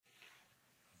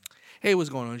Hey,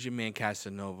 what's going on? It's your man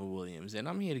Casanova Williams, and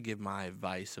I'm here to give my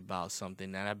advice about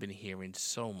something that I've been hearing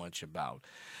so much about.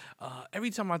 Every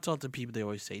time I talk to people, they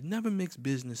always say, "Never mix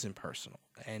business and personal,"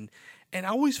 and I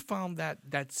always found that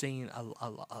saying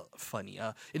funny.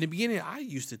 In the beginning, I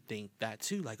used to think that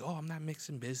too, like, "Oh, I'm not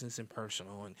mixing business and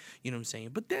personal," and you know what I'm saying.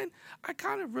 But then I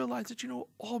kind of realized that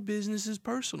all business is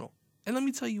personal, and let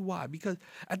me tell you why. Because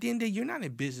at the end of the day, you're not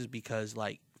in business because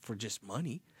like for just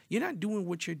money. You're not doing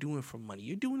what you're doing for money.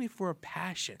 You're doing it for a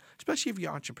passion, especially if you're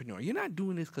an entrepreneur. You're not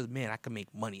doing this because, man, I can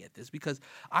make money at this. Because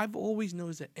I've always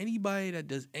noticed that anybody that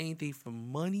does anything for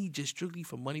money, just strictly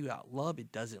for money without love,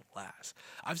 it doesn't last.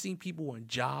 I've seen people on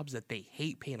jobs that they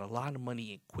hate paying a lot of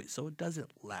money and quit, so it doesn't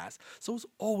last. So it's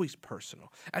always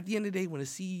personal. At the end of the day, when a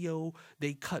CEO,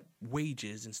 they cut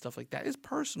wages and stuff like that, it's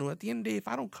personal. At the end of the day, if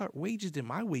I don't cut wages, then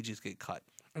my wages get cut.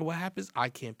 And what happens? I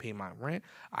can't pay my rent.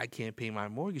 I can't pay my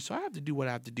mortgage. So I have to do what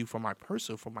I have to do for my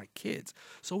personal, for my kids.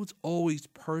 So it's always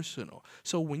personal.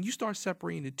 So when you start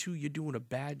separating the two, you're doing a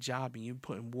bad job and you're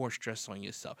putting more stress on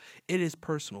yourself. It is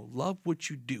personal. Love what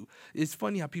you do. It's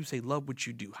funny how people say love what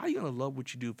you do. How are you going to love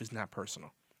what you do if it's not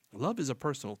personal? Love is a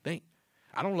personal thing.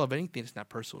 I don't love anything that's not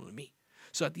personal to me.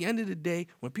 So at the end of the day,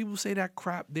 when people say that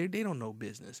crap, they don't know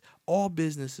business. All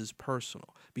business is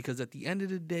personal because at the end of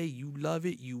the day, you love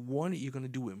it, you want it, you're going to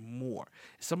do it more.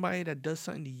 Somebody that does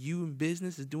something to you in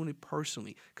business is doing it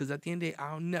personally because at the end of the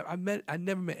day, I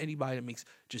never met anybody that makes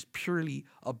just purely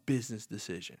a business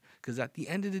decision because at the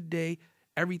end of the day,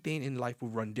 everything in life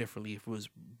would run differently if it was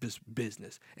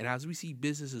business. And as we see,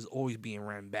 business is always being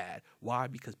ran bad. Why?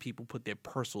 Because people put their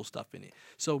personal stuff in it.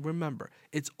 So remember,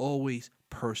 it's always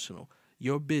personal.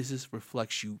 Your business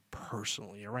reflects you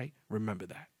personally, all right? Remember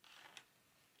that.